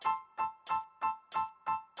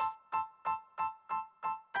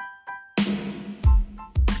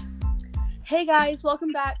Hey guys,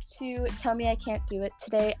 welcome back to Tell Me I Can't Do It.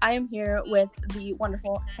 Today I am here with the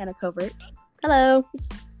wonderful Hannah Covert. Hello.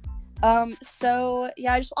 I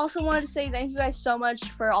just also wanted to say thank you guys so much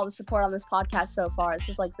for all the support on this podcast so far. This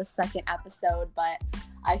is like the second episode, but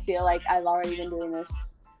I feel like I've already been doing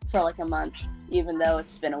this for like a month, even though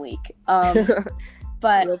it's been a week.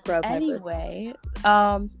 But anyway,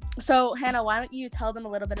 so Hannah, why don't you tell them a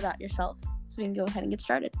little bit about yourself so we can go ahead and get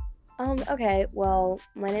started. Okay, well,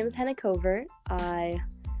 my name is Hannah Covert. I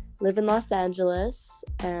live in Los Angeles,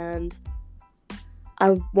 and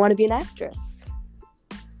I want to be an actress.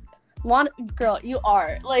 Girl, you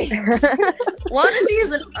are. Like, want to be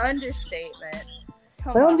is an understatement.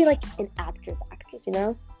 I want to be, like, an actress, you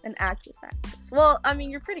know? An actress. Well, I mean,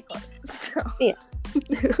 you're pretty close, so. Yeah.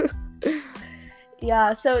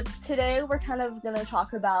 Yeah, so today we're kind of going to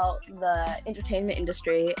talk about the entertainment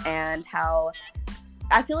industry and how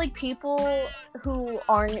I feel like people who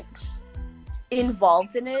aren't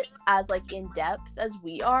involved in it as, like, in depth as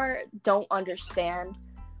we are don't understand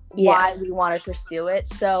why we want to pursue it.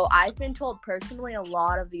 So I've been told personally a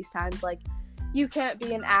lot of these times, like, you can't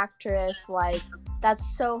be an actress, like,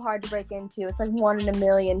 that's so hard to break into. It's like 1 in a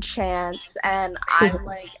million chance. And I'm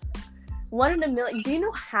like, 1 in a million. Do you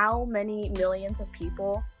know how many millions of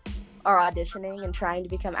people are auditioning and trying to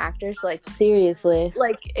become actors? Like, seriously,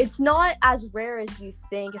 like, it's not as rare as you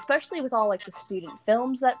think, especially with all, like, the student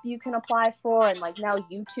films that you can apply for, and, like, now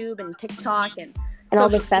YouTube and TikTok and all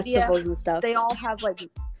the festivals and stuff. They all have, like,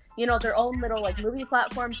 you know, their own little, like, movie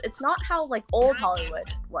platforms. It's not how, like, old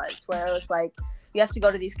Hollywood was, where it was like you have to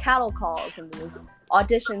go to these cattle calls and these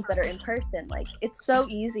auditions that are in person. Like, it's so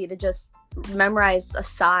easy to just memorize a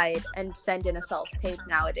side and send in a self-tape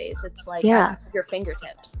nowadays. It's like at your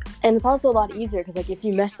fingertips. And it's also a lot easier because, like, if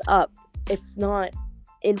you mess up, it's not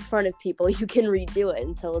in front of people. You can redo it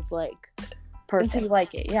until it's, like, perfect. Until you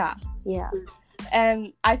like it, yeah.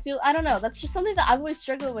 And I don't know, that's just something that I've always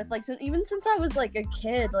struggled with. Like, even since I was, like, a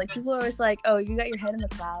kid, like, people are always like, oh, you got your head in the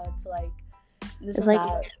clouds, like, this is like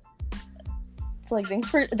that. It's like, thanks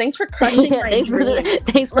for crushing my dreams.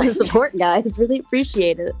 Thanks for the support, guys. Really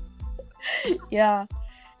appreciate it. Yeah,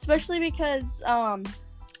 especially because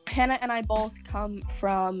Hannah and I both come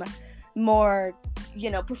from more, you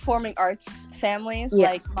know, performing arts families.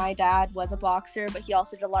 Like, my dad was a boxer, but he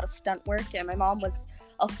also did a lot of stunt work, and my mom was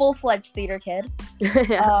a full-fledged theater kid.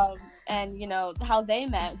 And, you know, how they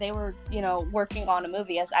met, they were, you know, working on a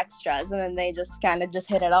movie as extras, and then they just kind of just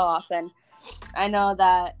hit it off. And I know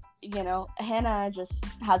that, you know, Hannah just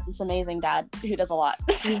has this amazing dad who does a lot.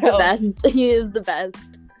 He's the best. He is the best.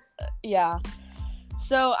 Yeah.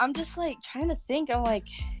 So I'm just, like, trying to think. I'm like,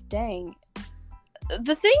 dang.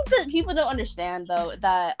 The thing that people don't understand, though,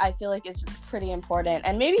 that I feel like is pretty important,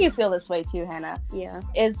 and maybe you feel this way too, Hannah. Yeah.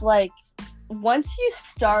 Is, like, once you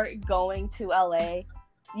start going to LA,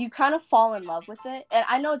 you kind of fall in love with it. And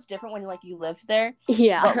I know it's different when, like, you live there.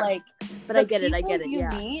 Yeah. But, like, I get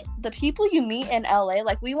it. The people you meet in LA,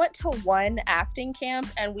 like, we went to one acting camp,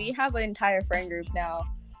 and we have an entire friend group now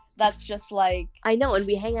that's just, like, I know, and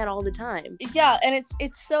we hang out all the time. Yeah, and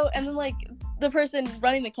it's so, and then, like, the person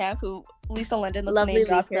running the camp, who Lisa Linden, that's lovely name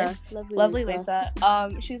drop Lisa. here. Lovely Lisa.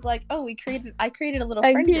 She's like, oh, I created a little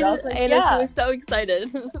friend group. I was like, and I was so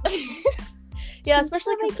excited. Yeah,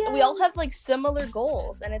 especially because we all have, like, similar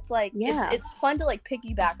goals, and it's like it's fun to, like,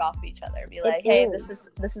 piggyback off each other, be like, hey, this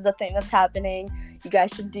is a thing that's happening, you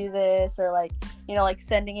guys should do this, or, like, you know, like,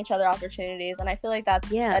 sending each other opportunities. And I feel like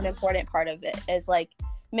that's an important part of it, is, like,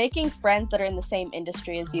 making friends that are in the same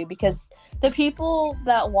industry as you, because the people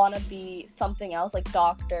that want to be something else, like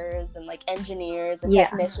doctors and, like, engineers and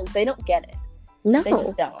technicians, they don't get it. No, they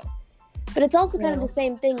just don't. But it's also kind of the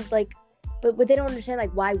same thing, like, but they don't understand,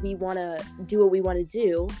 like, why we want to do what we want to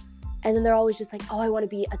do. And then they're always just like, oh, I want to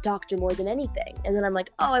be a doctor more than anything. And then I'm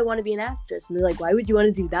like, oh, I want to be an actress. And they're like, why would you want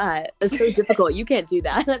to do that? That's so difficult. You can't do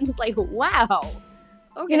that. And I'm just like, wow.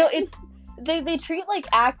 Okay. You know, it's they treat, like,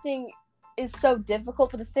 acting is so difficult,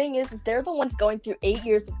 but the thing is they're the ones going through 8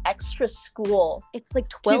 years of extra school. It's like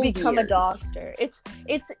 12 to become years. A doctor. It's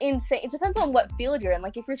insane. It depends on what field you're in.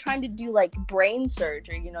 Like, if you're trying to do, like, brain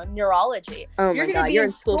surgery, you know, neurology, you're gonna be in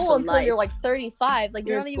school until you're, like, 35. Like,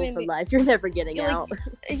 you're not in school even for life. You're never getting out.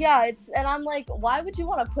 Like, and I'm like, why would you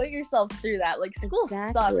want to put yourself through that? Like, school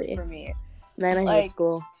sucks for me. Man, I hate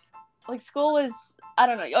school. Like, school is, I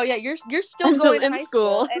don't know. Oh yeah, you're still going to high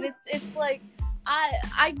school, and it's like,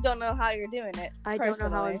 I don't know how you're doing it. I don't know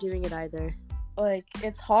how I'm doing it either. Like,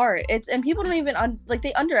 it's hard. And people don't even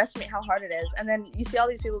they underestimate how hard it is. And then you see all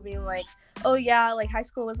these people being like, oh yeah, like high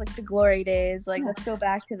school was like the glory days, like let's go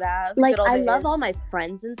back to that. Like, I love all my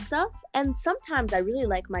friends and stuff, and sometimes I really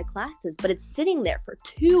like my classes, but it's sitting there for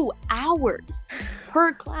 2 hours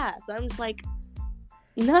per class. I'm just like,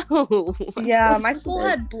 no. Yeah, my school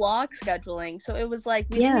had block scheduling, so it was like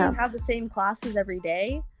we didn't even have the same classes every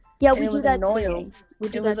day. Yeah, we do that too.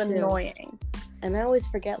 It was annoying. And I always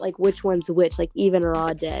forget, like, which one's which, like, even or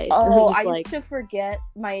odd day. Oh, I used to forget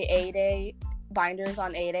my A-Day binders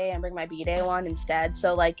on A-Day and bring my B-Day one instead.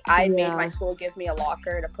 So, like, I made my school give me a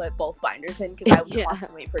locker to put both binders in because I would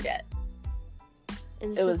constantly forget.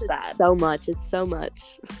 It was bad. It's so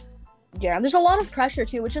much. Yeah, and there's a lot of pressure,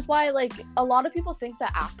 too, which is why, like, a lot of people think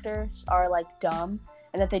that actors are, like, dumb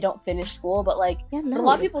and that they don't finish school, but like what a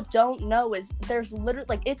lot of people don't know is there's literally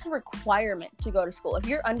like it's a requirement to go to school. If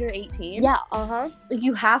you're under 18, like,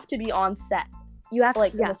 you have to be on set. You have to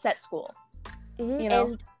in a set school. Mm-hmm. You know,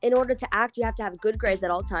 and in order to act, you have to have good grades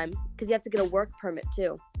at all time because you have to get a work permit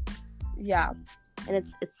too. Yeah, and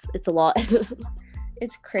it's a lot.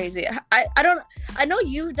 It's crazy. I know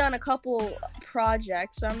you've done a couple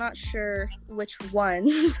projects, but I'm not sure which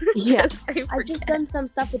ones. Yes, I've just done some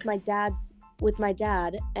stuff with my dad,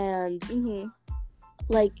 and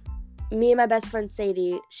like me and my best friend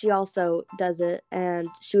Sadie, she also does it, and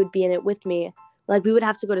she would be in it with me. Like, we would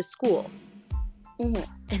have to go to school, and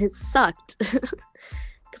it sucked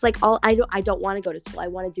because like I don't want to go to school. I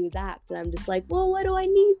want to do is act, and I'm just like, well, why do I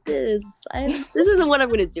need this? This isn't what I'm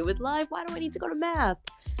gonna do with life. Why do I need to go to math?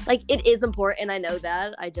 Like, it is important, I know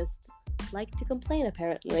that. I just like to complain,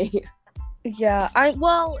 apparently. Yeah, I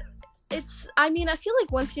feel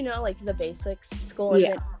like once you know, like, the basics, school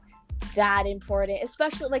isn't that important.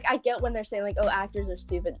 Especially, like, I get when they're saying, like, oh, actors are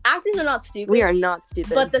stupid. Actors are not stupid. We are not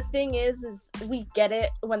stupid. But the thing is we get it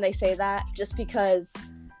when they say that just because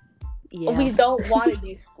we don't want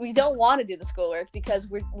to do the schoolwork because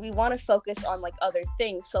we want to focus on, like, other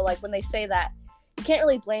things. So, like, when they say that, you can't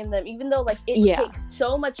really blame them, even though, like, it takes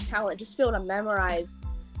so much talent just to be able to memorize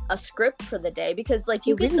a script for the day, because like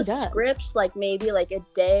you get the scripts like maybe like a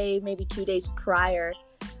day, maybe 2 days prior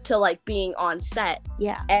to like being on set.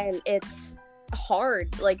 And it's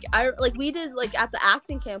hard. Like we did like at the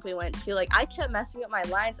acting camp we went to, like I kept messing up my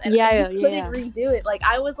lines and I couldn't redo it. Like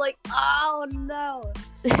I was like, oh no.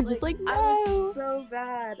 Just like no. I was so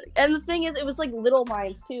bad. And the thing is, it was like little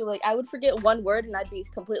lines too. Like I would forget one word and I'd be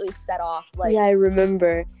completely set off. Like I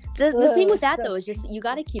remember. The thing with that though is just you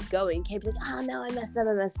gotta keep going. You can't be like, oh no, I messed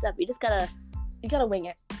up. You gotta wing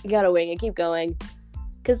it. Keep going.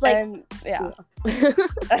 Cause like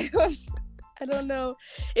I don't know.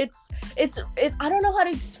 It's I don't know how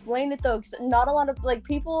to explain it though, because not a lot of like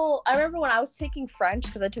people. I remember when I was taking French,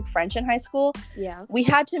 because I took French in high school. Yeah. We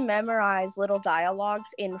had to memorize little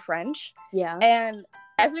dialogues in French. Yeah. And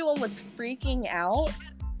everyone was freaking out.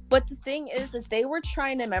 But the thing is they were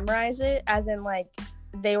trying to memorize it as in like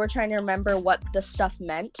they were trying to remember what the stuff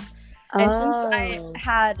meant. And since I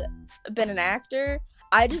had been an actor,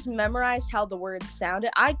 I just memorized how the words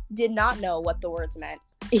sounded. I did not know what the words meant.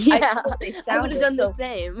 Yeah, I would have done the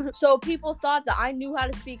same. So people thought that I knew how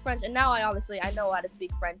to speak French, and now I know how to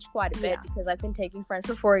speak French quite a bit because I've been taking French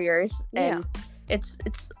for 4 years, and it's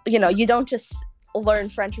you don't just learn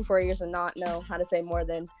French for 4 years and not know how to say more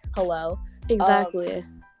than hello. Exactly.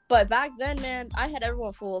 But back then, man, I had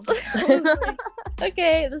everyone fooled. I was like,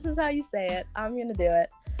 okay, this is how you say it. I'm gonna do it.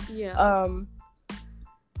 Yeah.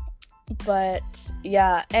 But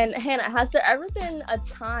yeah, and Hannah, has there ever been a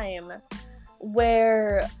time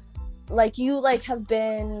where like you like have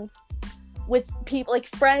been with people like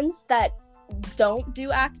friends that don't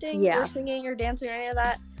do acting or singing or dancing or any of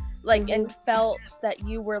that, like and felt that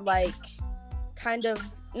you were like kind of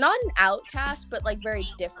not an outcast but like very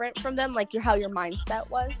different from them, like how your mindset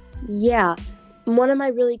was? Yeah, one of my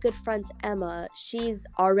really good friends, Emma, she's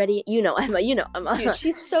already Emma. Dude,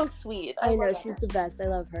 she's so sweet. I know, she's the best. I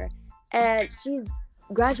love her. And she's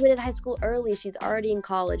graduated high school early. She's already in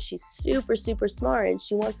college. She's super, super smart. And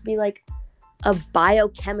she wants to be like a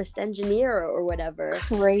biochemist engineer or whatever.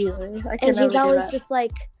 Crazy. And she's always just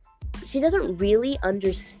like, she doesn't really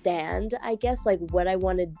understand, I guess, like why I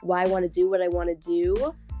want to do what I want to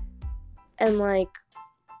do. And like,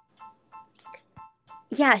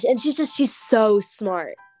 yeah. And she's so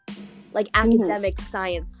smart. Like academic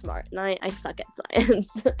science smart. And I suck at science.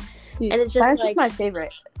 Dude, and it's just science like, is my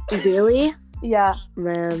favorite. Really? Yeah.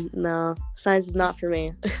 Man, no. Science is not for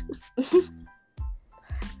me.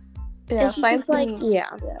 Yeah, science like yeah.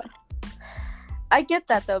 I get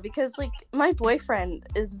that though, because like my boyfriend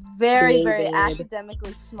is very, very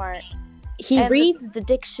academically smart. He reads the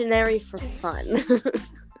dictionary for fun.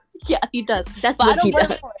 Yeah, he does. That's but what I don't he blame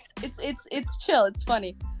does. him for it. It's chill. It's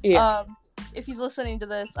funny. Yeah. If he's listening to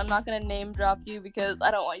this, I'm not gonna name drop you because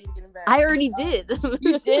I don't want you to get embarrassed. I already did.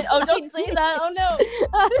 You did? Oh, don't say that. Oh no.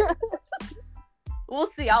 We'll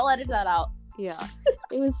see. I'll edit that out. Yeah.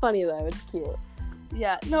 It was funny though. It's cute.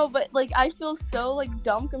 Yeah. No, but like I feel so like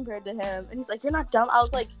dumb compared to him, and he's like, "You're not dumb." I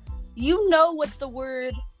was like, "You know what the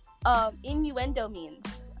word innuendo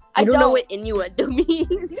means." I don't know what innuendo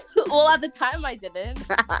means. Well, at the time I didn't.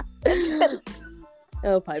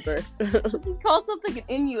 Oh, Piper. He called something an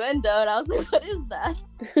innuendo, and I was like, "What is that?"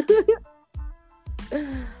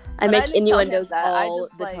 I make innuendos that. all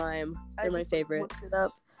the time. They're my favorite. Looked it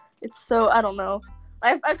up. It's so, I don't know.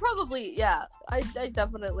 I probably, yeah. I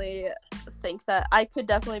definitely think that I could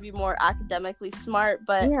definitely be more academically smart,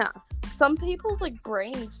 but yeah, some people's like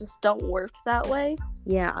brains just don't work that way.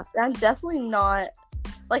 Yeah. I'm definitely not,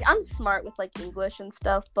 like, I'm smart with like English and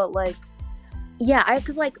stuff, but like, yeah,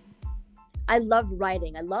 because like I love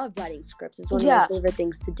writing. I love writing scripts. It's one of my favorite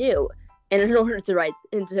things to do. And in order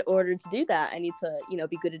to do that, I need to,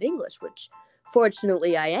 be good at English, which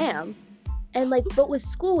fortunately I am. And like, but with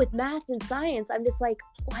school, with math and science, I'm just like,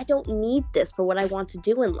 I don't need this for what I want to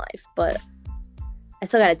do in life. But I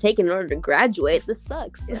still gotta take it in order to graduate. This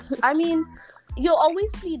sucks. I mean, you'll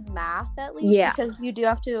always need math at least, because you do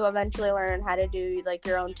have to eventually learn how to do like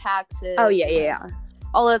your own taxes. Oh yeah.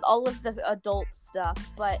 All of the adult stuff,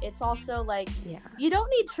 but it's also like you don't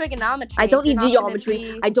need trigonometry. I don't need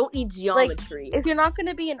geometry. I don't need geometry. Like, if you're not going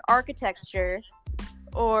to be an architecture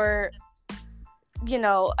or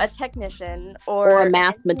a technician or a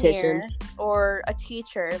mathematician or a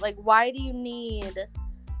teacher, like why do you need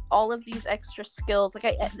all of these extra skills?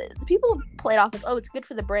 Like people play it off as, oh, it's good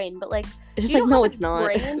for the brain, but like it's like, no, it's not.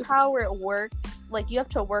 Brain power it works. Like you have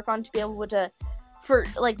to work on to be able to. For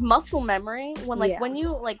like muscle memory, when you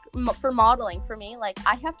like for modeling, for me, like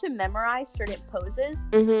I have to memorize certain poses,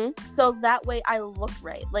 so that way I look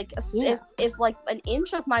right. Like if like an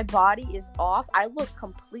inch of my body is off, I look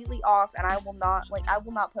completely off, and I will not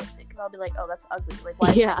post it because I'll be like, oh, that's ugly. Like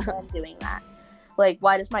why is my hand doing that? Like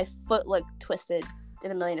why does my foot look twisted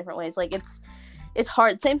in a million different ways? Like it's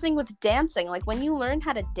hard. Same thing with dancing. Like when you learn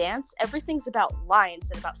how to dance, everything's about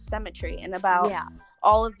lines and about symmetry and about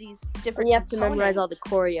all of these different. And you have to memorize all the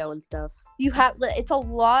choreo and stuff. It's a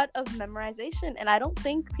lot of memorization, and I don't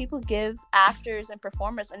think people give actors and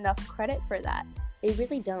performers enough credit for that. They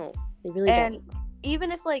really don't. And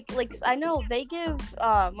even if like I know they give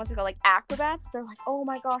what's it called, like acrobats, they're like, oh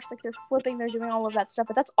my gosh, like they're flipping, they're doing all of that stuff,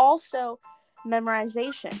 but that's also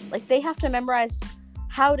memorization. Like they have to memorize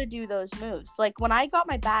how to do those moves. Like when I got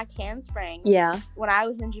my back handspring, when I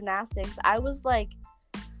was in gymnastics, I was like,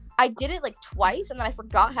 I did it like twice, and then I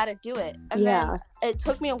forgot how to do it, and then it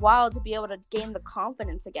took me a while to be able to gain the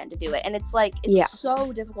confidence again to do it. And it's like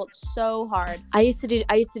so difficult, so hard. I used to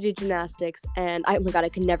do gymnastics, and oh my god, I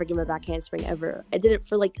could never get my back handspring ever. I did it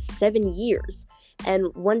for like 7 years,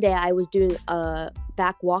 and one day I was doing a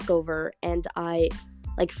back walkover, and I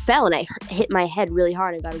like fell, and I hit my head really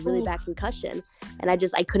hard and got a really bad concussion, and I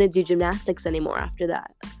couldn't do gymnastics anymore after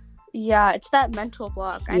that. Yeah, it's that mental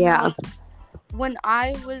block. I know. When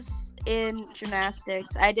I was in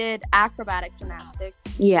gymnastics, I did acrobatic gymnastics.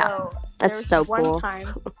 Yeah, so that's so cool. There was one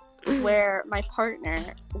time where my partner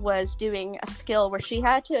was doing a skill where she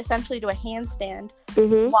had to essentially do a handstand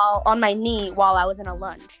while on my knee while I was in a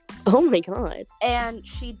lunge. Oh my god. And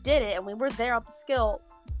she did it, and we were there at the skill,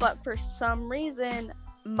 but for some reason,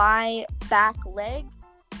 my back leg,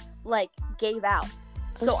 like, gave out.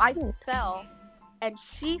 So I fell. And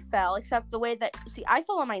she fell, except the way that... See, I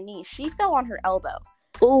fell on my knee. She fell on her elbow.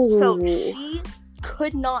 Ooh. So she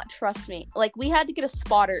could not trust me. Like, we had to get a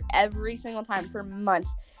spotter every single time for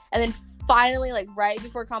months. And then finally, like, right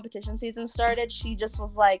before competition season started, she just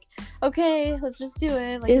was like, okay, let's just do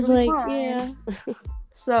it. Like, it's like, fine.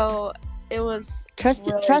 So, it was... Trust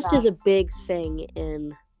is a big thing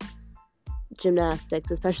in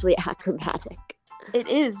gymnastics, especially acrobatic. It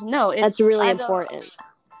is. No, that's really important.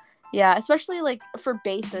 Yeah, especially, like, for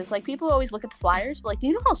bases. Like, people always look at the flyers, but, like, do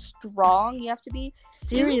you know how strong you have to be?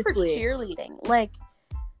 Seriously. Even for cheerleading. Like,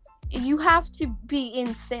 you have to be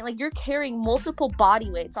insane. Like, you're carrying multiple body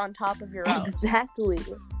weights on top of your own. Exactly.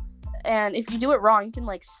 And if you do it wrong, you can,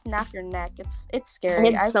 like, snap your neck. It's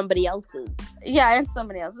scary. And somebody else's. Yeah, and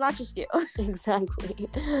somebody else. Not just you. Exactly.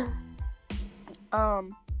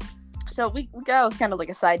 So, that was kind of like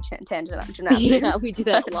a side tangent on gymnastics. Yeah, we do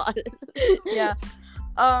that a lot. Yeah.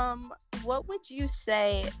 What would you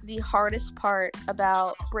say the hardest part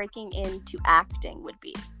about breaking into acting would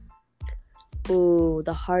be? Ooh,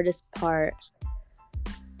 the hardest part.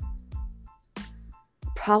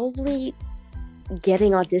 Probably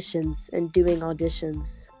getting auditions and doing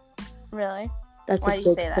auditions. Really? That's Why a do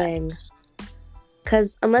you big say thing.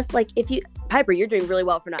 Because unless, like, if you... Piper, you're doing really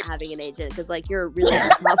well for not having an agent, because, like, you're really on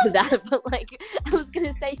top of that. But, like, I was going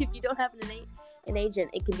to say, if you don't have an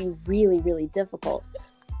agent, it can be really, really difficult.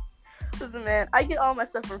 Listen, man, I get all my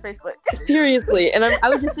stuff from Facebook. Seriously. And I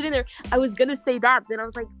was just sitting there. I was going to say that, but then I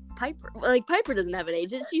was like, Piper doesn't have an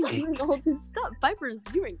agent. She's doing all this stuff.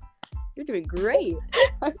 You're doing great.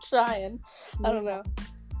 I'm trying. I don't know.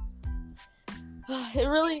 It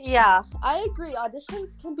really, yeah, I agree.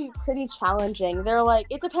 Auditions can be pretty challenging. They're like,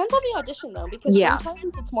 it depends on the audition though, because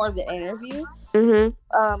sometimes it's more of the interview.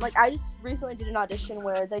 Mm-hmm. Like I just recently did an audition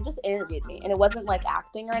where they just interviewed me, and it wasn't like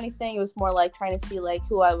acting or anything. It was more like trying to see like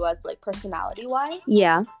who I was, like personality wise.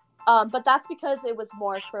 Yeah. But that's because it was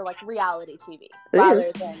more for like reality TV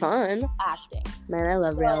rather than fun acting. Man, I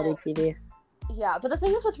love reality TV. Yeah, but the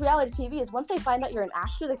thing is with reality TV is once they find out you're an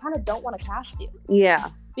actor, they kind of don't want to cast you. Yeah.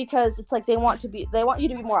 Because it's like they want you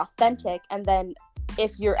to be more authentic, and then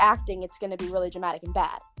if you're acting, it's going to be really dramatic and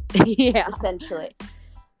bad. Yeah. Essentially.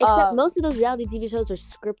 Except most of those reality TV shows are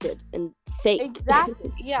scripted and fake.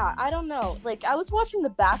 Exactly. Yeah, I don't know. Like, I was watching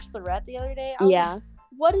The Bachelorette the other day. I was like,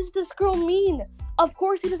 what does this girl mean? Of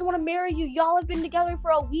course he doesn't want to marry you. Y'all have been together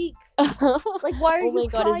for a week. Like, why are you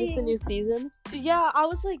crying? Oh my god, is this the new season? Yeah, I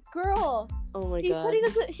was like, girl. Oh my god. He said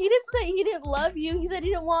he didn't say he didn't love you. He said he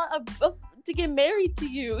didn't want to get married to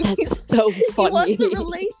you. That's so funny. He wants a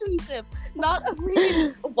relationship, not a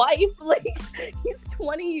freaking wife. Like, he's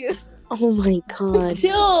 20. Oh my god.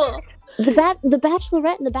 Chill. The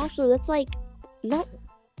Bachelorette and The Bachelor, that's like not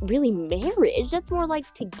really marriage. That's more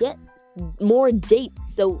like to get more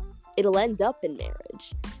dates so it'll end up in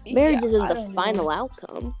marriage. Marriage isn't the final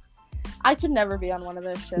outcome. I could never be on one of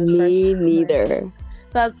those shows. Me neither.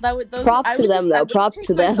 Those props to them though. Props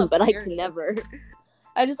to them, but I could never.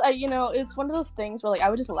 It's one of those things where like I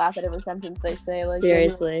would just laugh at every sentence they say. Like,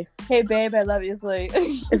 seriously. Hey babe, I love you. It's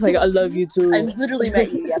like I love you too. I literally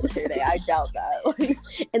met you yesterday. I doubt that.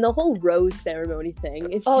 And the whole rose ceremony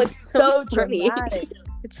thing. It's so dramatic.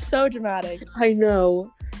 It's so dramatic. I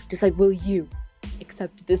know. Just like, will you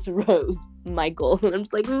accept this rose, Michael? And I'm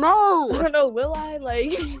just like, no. I don't know. Will I?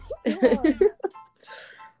 Like.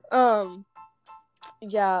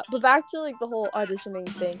 Yeah, but back to like the whole auditioning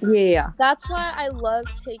thing. Yeah. That's why I love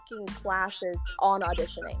taking classes on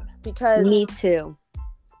auditioning, because me too.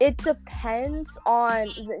 It depends on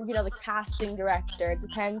the casting director. It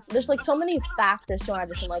depends. There's like so many factors to an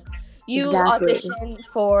audition. Like you audition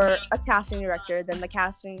for a casting director, then the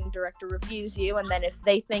casting director reviews you, and then if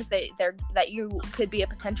they think that you could be a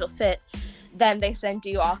potential fit, then they send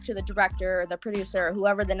you off to the director or the producer or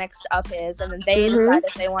whoever the next up is, and then they decide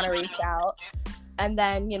if they want to reach out. And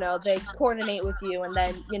then, they coordinate with you, and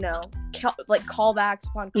then, callbacks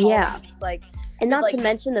upon callbacks. Yeah. Like, and not to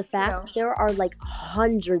mention the fact there are, like,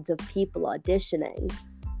 hundreds of people auditioning.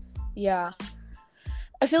 Yeah.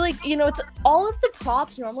 I feel like, it's all of the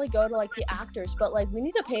props normally go to, like, the actors, but, like, we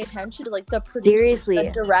need to pay attention to, like, the producers,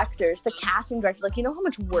 the directors, the casting directors. Like, you know how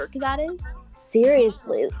much work that is?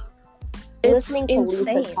 Seriously. It's listening to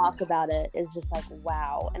insane. Lisa talk about it is just, like,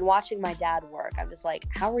 wow. And watching my dad work, I'm just like,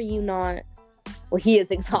 how are you not... Well, he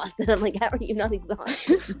is exhausted. I'm like, how are you not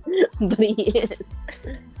exhausted? But he is.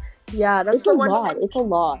 Yeah, that's a lot. It's a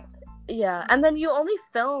lot. Yeah, and then you only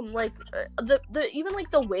film like even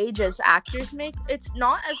like the wages actors make. It's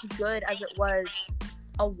not as good as it was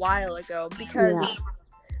a while ago, because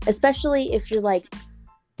especially if you're like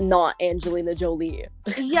not Angelina Jolie.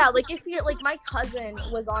 Yeah, like if you're like, my cousin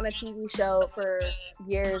was on a TV show for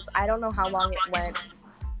years. I don't know how long it went.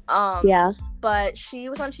 But she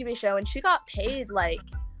was on a TV show and she got paid like,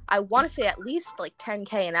 I want to say at least like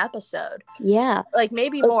 $10K an episode. Yeah. Like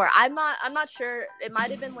maybe more. I'm not sure. It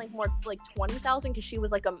might have been like more like 20,000 because she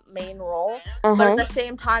was like a main role. But at the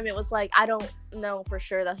same time, it was like, I don't know for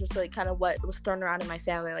sure. That's just like kind of what was thrown around in my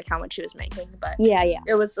family, like how much she was making. But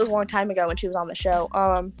it was a long time ago when she was on the show.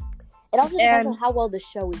 It also depends on how well the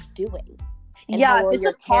show is doing. Yeah, if it's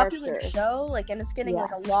a popular show, like, and it's getting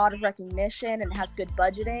like a lot of recognition and has good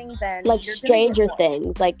budgeting, then like Stranger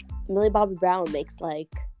Things, like Millie Bobby Brown makes like,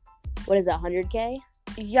 what is it, 100K?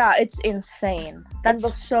 Yeah, it's insane.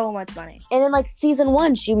 That's so much money. And then like season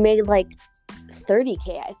 1, she made like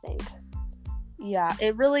 30K, I think. Yeah,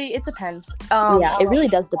 it depends. It really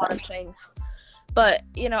does depend. Things. But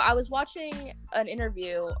I was watching an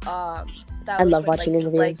interview. That I love watching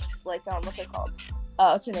interviews. What's it called?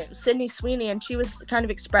 What's her name? Sydney Sweeney, and she was kind of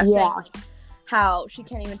expressing how she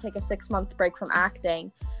can't even take a 6-month break from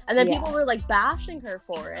acting, and then people were like bashing her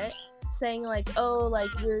for it, saying like, oh, like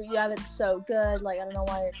you have it so good, like I don't know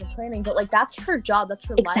why you're complaining, but like that's her job, that's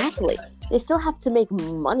her life. Exactly. They still have to make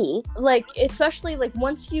money. Like especially like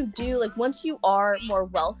once you are more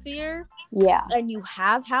wealthier, and you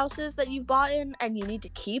have houses that you've bought in, and you need to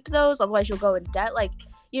keep those, otherwise you'll go in debt. Like,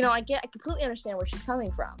 you know, I completely understand where she's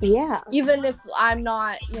coming from. Yeah. Even if I'm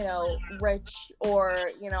not, you know, rich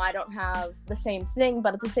or, you know, I don't have the same thing,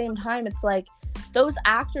 but at the same time, it's like those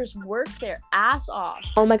actors work their ass off.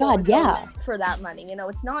 Oh my God, yeah. For that money, you know,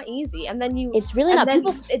 it's not easy. And then it's really not.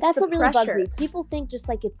 People, that's what really bugs me. People think just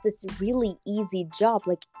like it's this really easy job.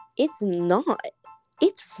 Like, it's not.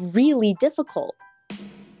 It's really difficult.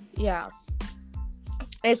 Yeah.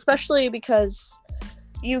 Especially because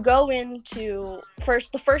you go into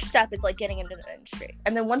the first step is like getting into the industry,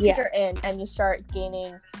 and then once you're in and you start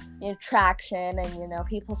gaining, you know, traction, and you know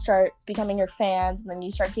people start becoming your fans, and then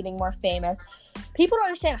you start getting more famous. People don't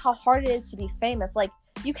understand how hard it is to be famous. Like,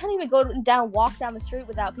 you can't even walk down the street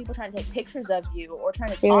without people trying to take pictures of you or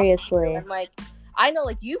trying to seriously talk to you. And like, I know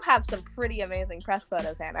like you have some pretty amazing press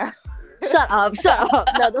photos, Hannah. Shut up.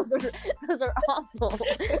 No, those are awful.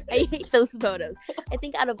 I hate those photos. I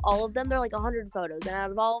think out of all of them, there are like 100 photos, and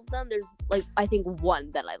out of all of them, there's like, I think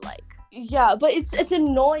one that I like. Yeah, but it's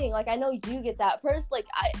annoying. Like, I know you get that. First, like,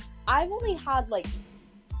 I've only had like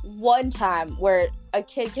one time where a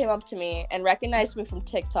kid came up to me and recognized me from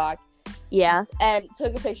TikTok. Yeah. And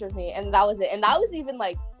took a picture of me, and that was it. And that was even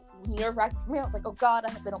like nerve-wracking for me. I was like, oh God,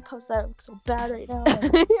 I hope they don't post that. It looks so bad right now.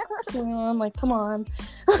 Like, what's going on? Like, come on.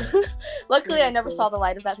 Luckily, I never saw the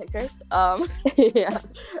light of that picture. Yeah.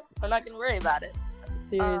 I'm not gonna worry about it.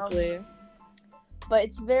 Seriously. But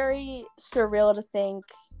it's very surreal to think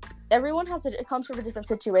everyone it comes from a different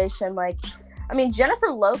situation. Like, I mean,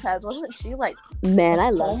 Jennifer Lopez, wasn't she like? Man,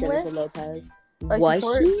 I love Jennifer Lopez. Like, was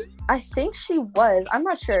she? I think she was. I'm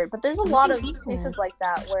not sure, but there's a lot of cases like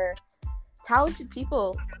that where talented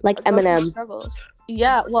people like Eminem struggles.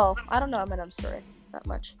 Yeah, well, I don't know Eminem's story that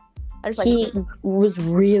much. I just he was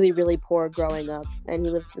really, really poor growing up, and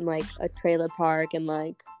he lived in like a trailer park, and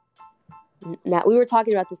like now we were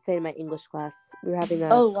talking about this today in my English class. We were having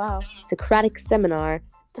a Socratic seminar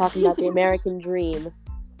talking about the American dream,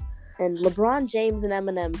 and LeBron James and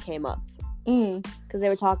Eminem came up because they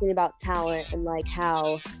were talking about talent and like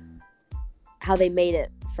how they made it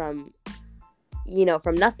from, you know,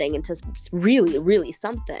 from nothing into really, really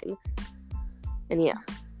something. And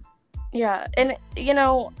yeah, and you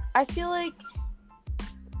know, I feel like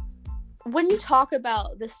when you talk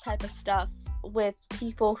about this type of stuff with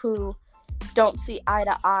people who don't see eye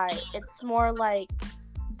to eye, it's more like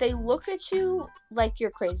they look at you like you're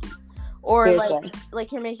crazy, or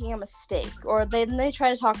like you're making a mistake, or then they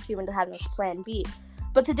try to talk to you into having a plan B.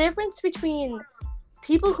 But the difference between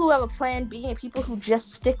people who have a plan B and people who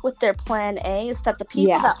just stick with their plan A is that the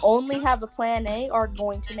people that only have a plan A are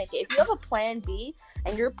going to make it. If you have a plan B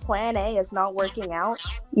and your plan A is not working out,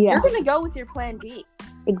 you're going to go with your plan B.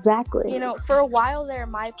 Exactly. You know, for a while there,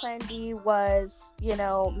 my plan B was, you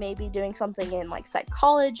know, maybe doing something in like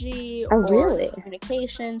psychology or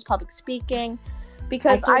communications, public speaking,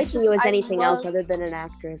 because I just see you as anything else other than an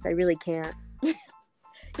actress. I really can't.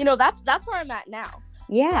 You know, that's where I'm at now.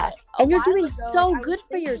 Yeah, and you're doing so good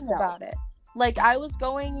for yourself. About it. Like, I was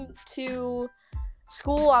going to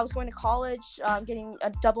school, I was going to college, getting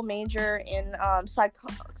a double major in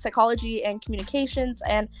psychology and communications,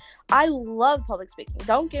 and I love public speaking.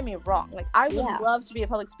 Don't get me wrong. Like, I would love to be a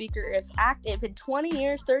public speaker. If in 20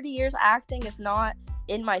 years, 30 years, acting is not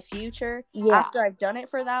in my future, after I've done it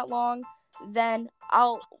for that long, then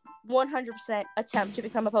I'll 100% attempt to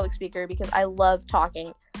become a public speaker because I love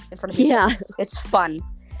talking in front of people. Yeah. It's fun.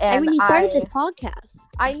 And I mean, you started this podcast.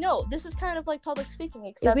 I know. This is kind of like public speaking,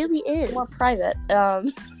 except it really is more private. But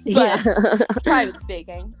it's private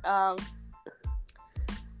speaking. I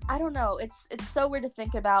don't know. It's so weird to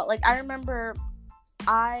think about. Like, I remember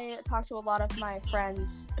I talked to a lot of my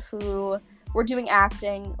friends who were doing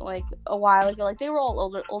acting like a while ago. Like, they were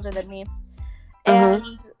all older than me. And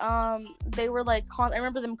they were like I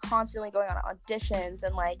remember them constantly going on auditions,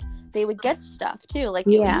 and like they would get stuff too, like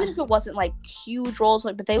even if it wasn't like huge roles,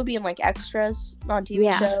 like, but they would be in like extras on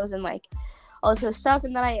TV shows and like all this other stuff.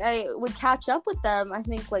 And then I would catch up with them, I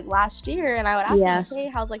think like last year, and I would ask them, hey,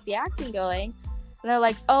 how's like the acting going? And they're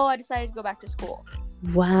like, oh, I decided to go back to school.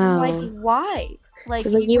 Wow. I'm like, why? Like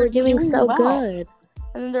you were doing so good.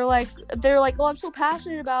 And then they're like, oh, I'm so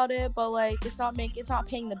passionate about it, but like it's not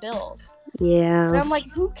paying the bills. Yeah. And I'm like,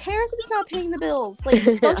 who cares if it's not paying the bills? Like,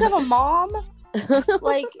 don't you have a mom?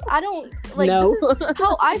 Like, I don't like. No. This is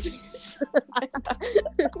how I.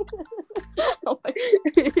 Oh my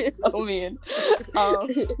God. So mean.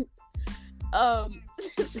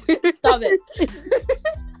 Stop it.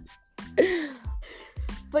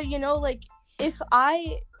 But like, if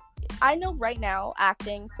I know right now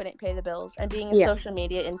acting couldn't pay the bills, and being a social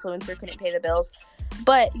media influencer couldn't pay the bills.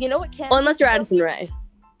 But you know what can? Well, unless you're Addison Rae.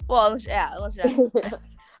 Well, unless you're Addison Rae.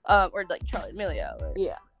 Or like Charli D'Amelio, or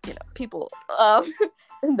people.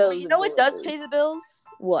 But you know what does pay the bills?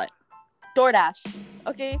 What? DoorDash.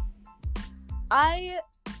 Okay. I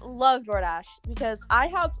love DoorDash because I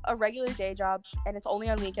have a regular day job and it's only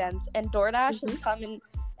on weekends, and DoorDash has come in,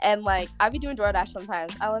 and like I've been doing DoorDash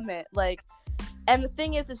sometimes, I'll admit, like, and the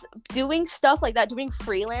thing is doing stuff like that, doing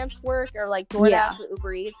freelance work or like DoorDash or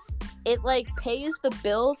Uber Eats, it like pays the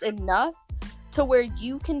bills enough to where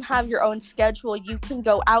you can have your own schedule, you can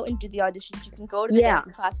go out and do the auditions, you can go to the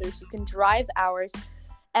dance classes, you can drive hours,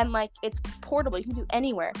 and like it's portable, you can do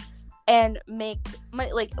anywhere and make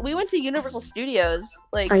money. Like, we went to Universal Studios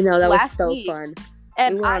like I know, that last was so week, fun.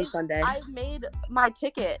 and we went on Sunday. I made my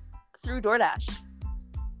ticket through DoorDash.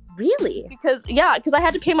 Really? Because I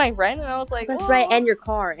had to pay my rent, and I was like, that's right, and your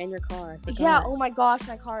car. Yeah, oh my gosh,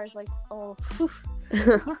 my car is like,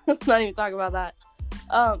 let's not even talk about that.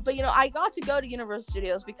 But I got to go to Universal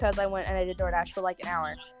Studios because I went and I did DoorDash for like an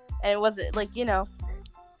hour, and it wasn't like,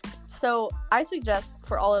 so I suggest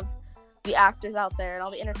for all of the actors out there and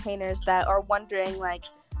all the entertainers that are wondering, like,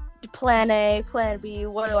 plan A, plan B,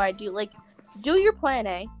 what do I do? Like, do your plan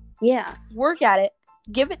A. Yeah. Work at it.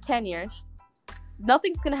 Give it 10 years.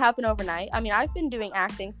 Nothing's gonna happen overnight. I mean, I've been doing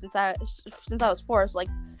acting since I was 4. So like,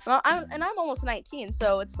 I'm almost 19,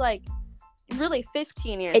 so it's like really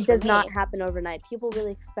 15 years. It does not happen overnight. People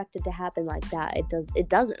really expect it to happen like that. It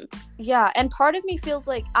doesn't. Yeah, and part of me feels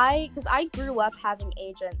like because I grew up having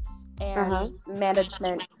agents and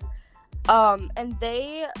management, and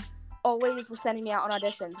they always were sending me out on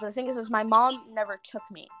auditions. But the thing is my mom never took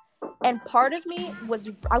me. And part of me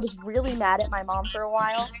I was really mad at my mom for a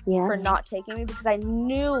while for not taking me, because I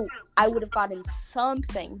knew I would have gotten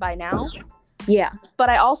something by now. Yeah. But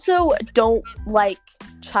I also don't like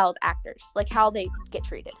child actors, like how they get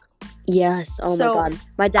treated. Yes. Oh my God.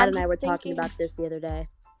 My dad and I were talking about this the other day.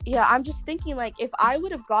 Yeah, I'm just thinking, like, if I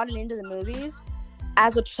would have gotten into the movies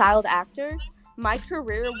as a child actor, my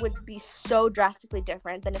career would be so drastically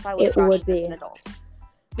different than if I would have gotten into as an adult.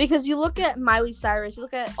 Because you look at Miley Cyrus, you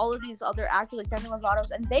look at all of these other actors like Demi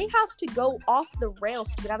Lovato's, and they have to go off the rails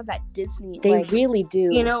to get out of that Disney. They really do.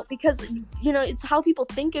 Because, it's how people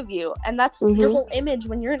think of you. And that's your whole image.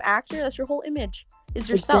 When you're an actor, that's your whole image, is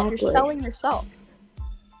yourself. Exactly. You're selling yourself.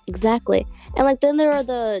 Exactly. And, like, then there are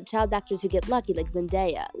the child actors who get lucky, like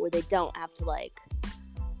Zendaya, where they don't have to, like,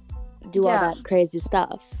 do all that crazy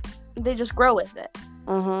stuff. They just grow with it.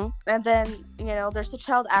 And then, there's the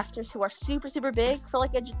child actors who are super, super big for,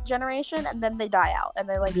 like, a generation, and then they die out. And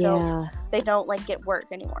they, like, they don't, like, get work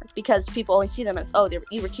anymore. Because people only see them as,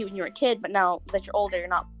 you were cute when you were a kid, but now that you're older,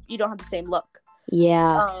 you don't have the same look.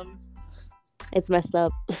 Yeah. It's messed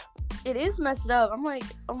up. It is messed up. I'm like,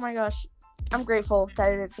 oh my gosh. I'm grateful that I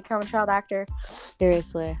didn't become a child actor.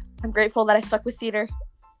 Seriously. I'm grateful that I stuck with theater.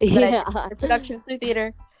 Yeah. I did productions through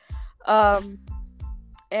theater.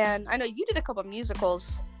 And I know you did a couple of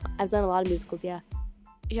musicals. I've done a lot of musicals, yeah.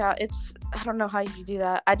 Yeah, I don't know how you do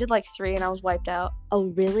that. I did like 3 and I was wiped out. Oh,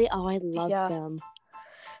 really? Oh, I love them.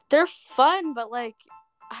 They're fun, but like,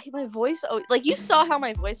 my voice, like, you saw how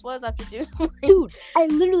my voice was after doing Dude, I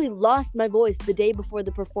literally lost my voice the day before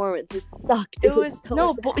the performance. It sucked. It was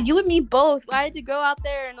so bad. You and me both. I had to go out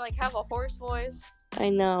there and like have a hoarse voice. I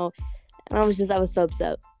know. And I was so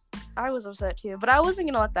upset. I was upset too, but I wasn't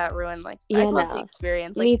gonna let that ruin I love the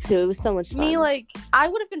experience. Like, me too. It was so much fun. Me, like, I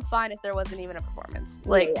would have been fine if there wasn't even a performance.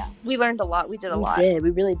 Like, we learned a lot. We did a lot. We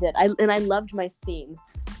really did. I loved my scene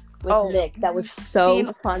with Nick. That was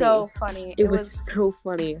so funny. So funny. It was so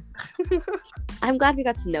funny. I'm glad we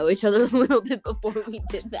got to know each other a little bit before we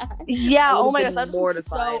did that. Yeah. Oh my gosh, that was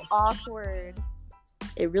so awkward.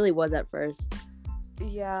 It really was at first.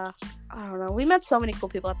 Yeah, I don't know. We met so many cool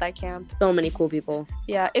people at that camp. So many cool people.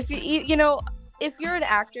 Yeah, if if you're an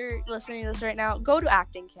actor listening to this right now, go to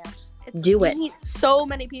acting camps. Do it. You meet so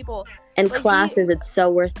many people. And like, classes, it's so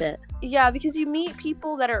worth it. Yeah, because you meet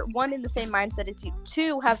people that are, 1, in the same mindset as you,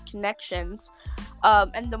 2, have connections.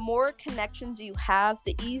 And the more connections you have,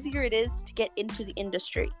 the easier it is to get into the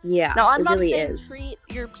industry. Yeah, now, I'm not saying treat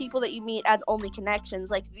your people that you meet as only connections.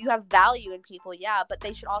 Like, you have value in people, but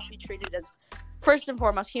they should also be treated as, first and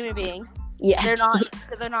foremost, human beings. Yeah.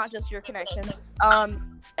 They're not just your connections.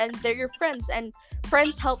 And they're your friends, and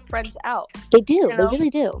friends help friends out. They do. They really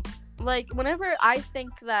do. Like, whenever I think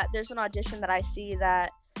that there's an audition that I see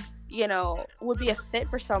that would be a fit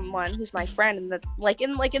for someone who's my friend, and that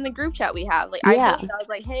in the group chat we have, I was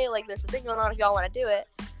like, hey, there's a thing going on if y'all want to do it,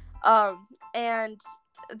 and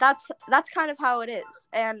that's kind of how it is.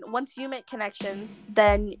 And once you make connections,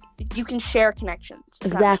 then you can share connections.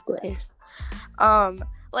 Exactly.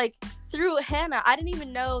 Through Hannah, I didn't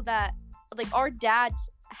even know that our dads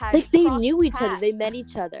had they knew each other. They met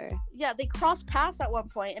each other. Yeah, they crossed paths at one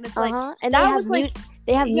point, and it's and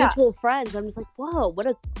they have mutual friends. I'm just like, whoa, what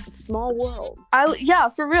a small world.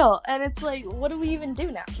 For real. And it's what do we even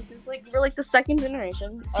do now? It's just we're the second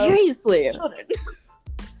generation. Seriously. Children.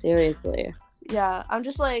 Seriously. Yeah, I'm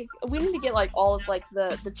just we need to get all of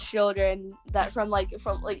the children that from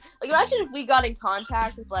imagine if we got in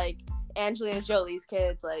contact with Angelina Jolie's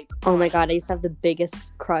kids. Oh my god, I used to have the biggest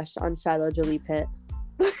crush on Shiloh Jolie Pitt.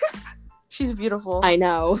 She's beautiful. I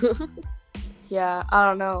know. Yeah, I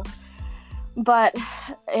don't know. But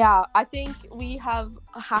yeah, I think we have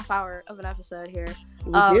a half hour of an episode here.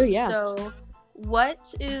 We do, yeah. So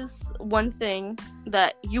what is one thing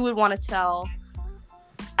that you would want to tell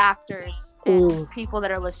actors and people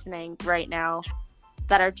that are listening right now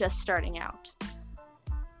that are just starting out?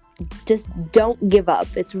 Just don't give up.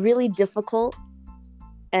 It's really difficult,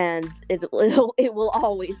 and it will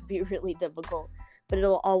always be really difficult, but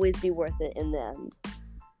it'll always be worth it in the end.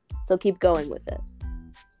 So keep going with it.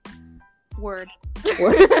 Word.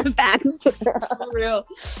 Facts. For real.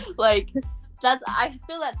 I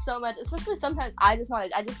feel that so much, especially sometimes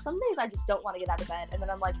some days I just don't want to get out of bed, and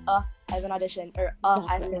then I'm like, I have an audition, or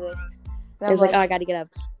I have to do this. It's I gotta get up,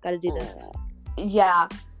 gotta do this. Yeah.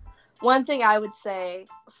 One thing I would say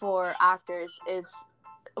for actors is,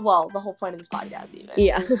 the whole point of this podcast even.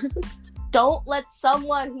 Yeah. Don't let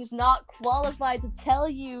someone who's not qualified to tell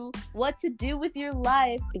you what to do with your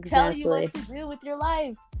life tell you what to do with your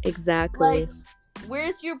life. Exactly.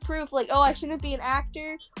 Where's your proof? I shouldn't be an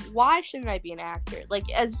actor. Why shouldn't I be an actor?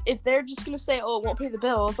 As if they're just gonna say, oh, it won't pay the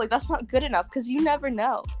bills. That's not good enough, because you never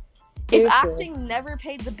know. Seriously. If acting never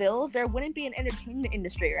paid the bills, there wouldn't be an entertainment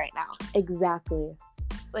industry right now. Exactly.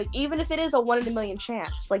 Even if it is a 1 in a million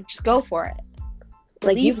chance, just go for it.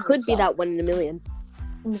 You could be that 1 in a million.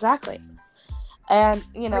 Exactly. And,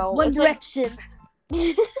 One Direction.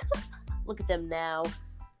 Look at them now.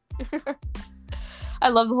 I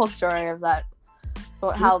love the whole story of that.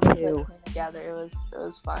 How they came together. It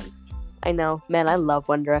was fun. I know. Man, I love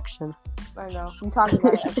One Direction. I know. I'm talking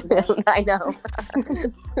about it every day. I know.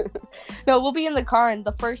 No, we'll be in the car, and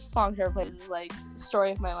the first song Tara plays is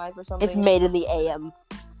Story of My Life or something. It's Made in the AM.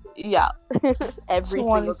 Yeah. Every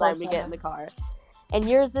single time we get in the car. And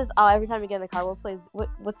yours is, every time we get in the car, we'll play,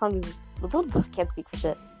 what song is, can't speak for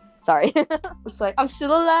shit. Sorry. It's I'm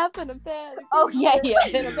still alive and I'm bad. Oh, yeah.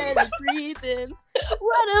 And I'm bad breathing.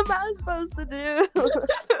 What am I supposed to do?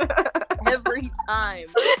 Every time.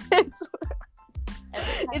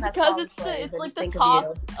 It's because it's the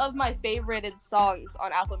top of my favorite songs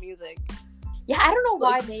on Apple Music. Yeah, I don't know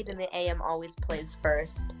why Made in the AM always plays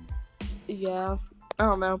first. Yeah, I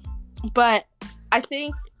don't know. But I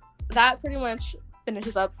think that pretty much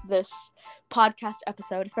finishes up this podcast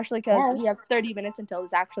episode, especially because we have 30 minutes until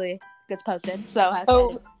this actually gets posted. So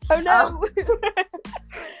oh no.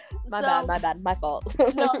 My bad, my fault.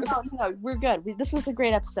 no, we're good. This was a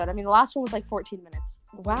great episode. I mean, the last one was 14 minutes.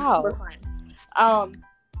 Wow. We're fine.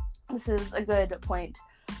 This is a good point.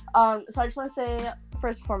 So I just want to say,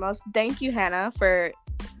 first and foremost, thank you, Hannah, for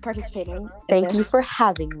participating. Thank you for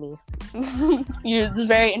having me. It's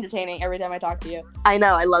very entertaining every time I talk to you. I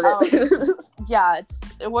know, I love it. Yeah,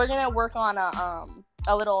 we're gonna work on a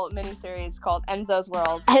little mini series called Enzo's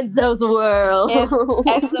World. Enzo's World. If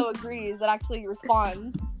Enzo agrees, that actually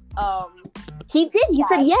responds. He did. He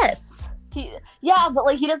said yes.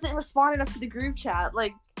 But he doesn't respond enough to the group chat.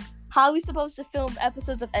 How are we supposed to film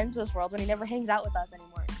episodes of Enzo's World when he never hangs out with us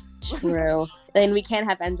anymore? True. And we can't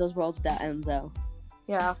have Enzo's World without Enzo.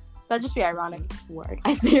 Yeah. That'd just be ironic. Word.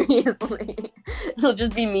 Seriously. It'll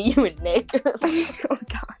just be me, you, and Nick. Oh,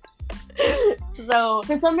 God. So,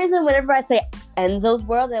 for some reason, whenever I say Enzo's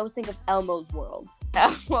World, I always think of Elmo's World.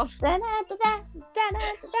 Elmo's World.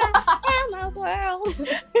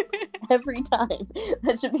 Every time.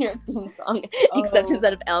 That should be our theme song. Except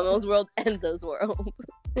instead of Elmo's World, Enzo's World.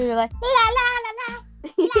 You're like, la la la la,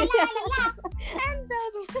 la la la la,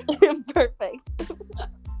 Enzo's World. Perfect.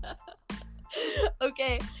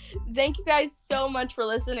 Okay, thank you guys so much for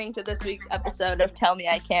listening to this week's episode of Tell Me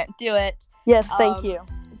I Can't Do It. Yes, thank you.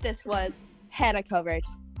 This was Hannah Covert.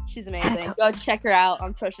 She's amazing. Go check her out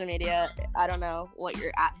on social media. I don't know what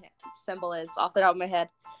your symbol is off the top of my head,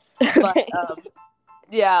 but I'll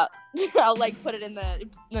put it in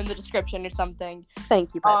the description or something.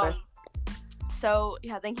 Thank you, Piper. So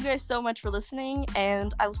yeah, thank you guys so much for listening,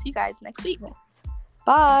 and I will see you guys next week. Yes.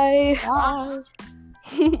 Bye.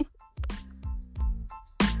 Bye.